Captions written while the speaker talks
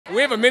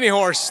We have a mini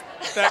horse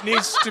that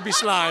needs to be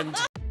slimed.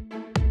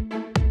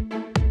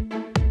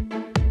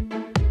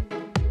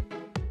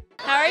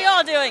 How are you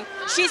all doing?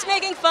 She's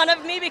making fun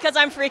of me because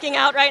I'm freaking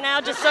out right now,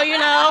 just so you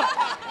know.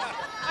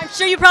 I'm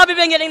sure you've probably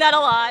been getting that a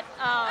lot.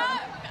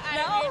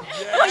 No?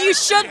 Well, you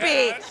should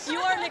be. You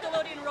are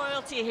Nickelodeon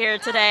royalty here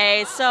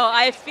today, so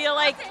I feel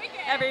like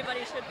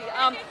everybody should be.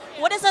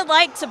 What is it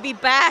like to be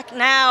back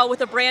now with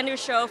a brand new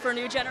show for a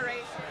new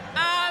generation?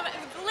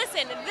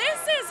 Listen,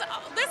 this is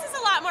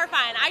a lot more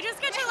fun. I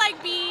just get to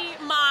like be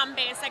mom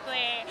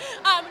basically.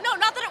 No,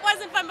 not that it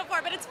wasn't fun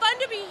before, but it's fun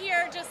to be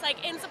here just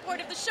like in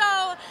support of the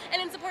show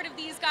and in support of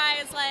these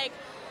guys. Like,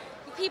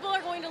 people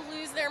are going to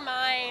lose their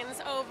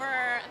minds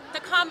over the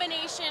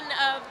combination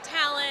of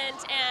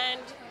talent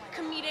and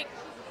comedic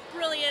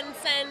brilliance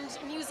and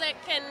music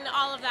and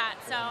all of that.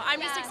 So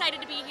I'm just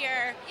excited to be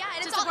here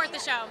to support the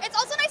show. It's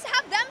also nice to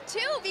have them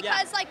too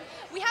because like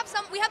we have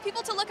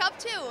people to look up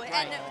to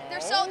and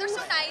they're so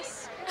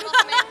nice.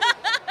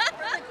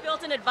 Like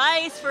built-in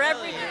advice for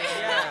everything.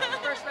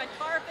 First red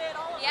carpet,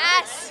 all of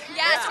Yes.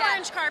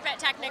 Orange carpet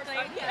technically.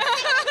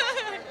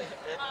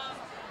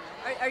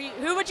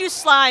 Who would you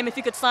slime if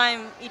you could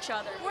slime each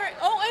other?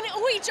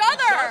 Each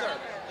other.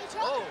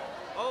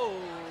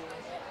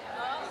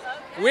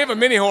 We have a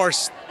mini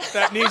horse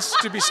that needs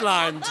to be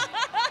slimed.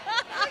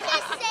 I'm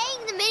just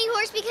saying the mini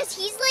horse because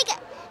he's like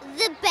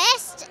the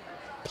best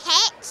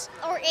pet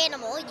or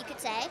animal, you could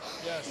say,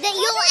 that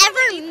you'll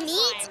ever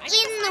meet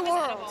in the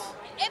world.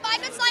 If I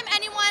could slime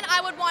anyone,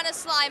 I would want to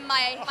slime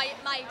my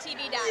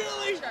TV dad.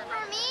 Really? For sure.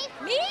 For me?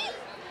 Me?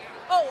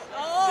 Oh.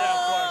 Yeah,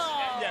 of course.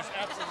 Yes,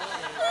 absolutely.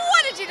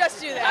 Why did you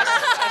just do that?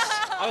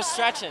 I was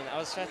stretching.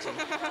 I've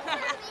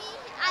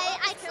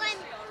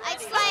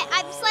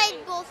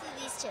slayed both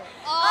of these two.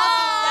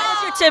 That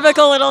is your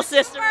typical little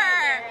sister.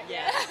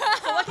 Yeah.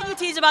 So what can you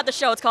tease about the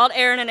show? It's called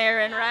Erin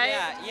Aaron, right?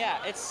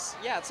 It's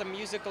a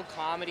musical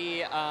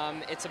comedy.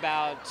 It's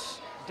about.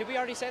 Did we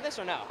already say this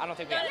or no? I don't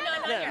think we. No,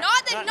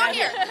 Not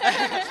here.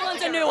 This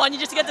one's a new one. You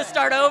just get to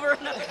start over.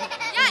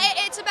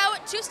 Yeah, it's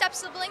about two step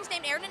siblings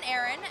named Erin and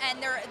Aaron,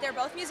 and they're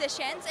both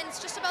musicians, and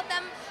it's just about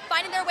them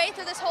finding their way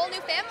through this whole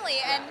new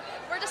family. And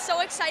we're just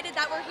so excited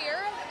that we're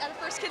here at the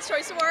first Kids'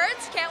 Choice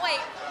Awards. Can't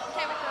wait.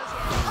 Can't wait for those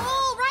here.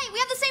 Oh, right, we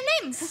have the same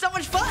names. So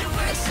much fun!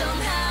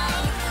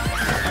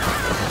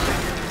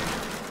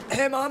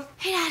 Hey, Mom.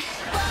 Hey, Dad.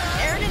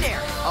 Erin and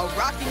Aaron, a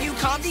rockin' new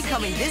comedy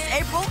coming this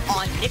April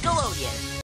on Nickelodeon.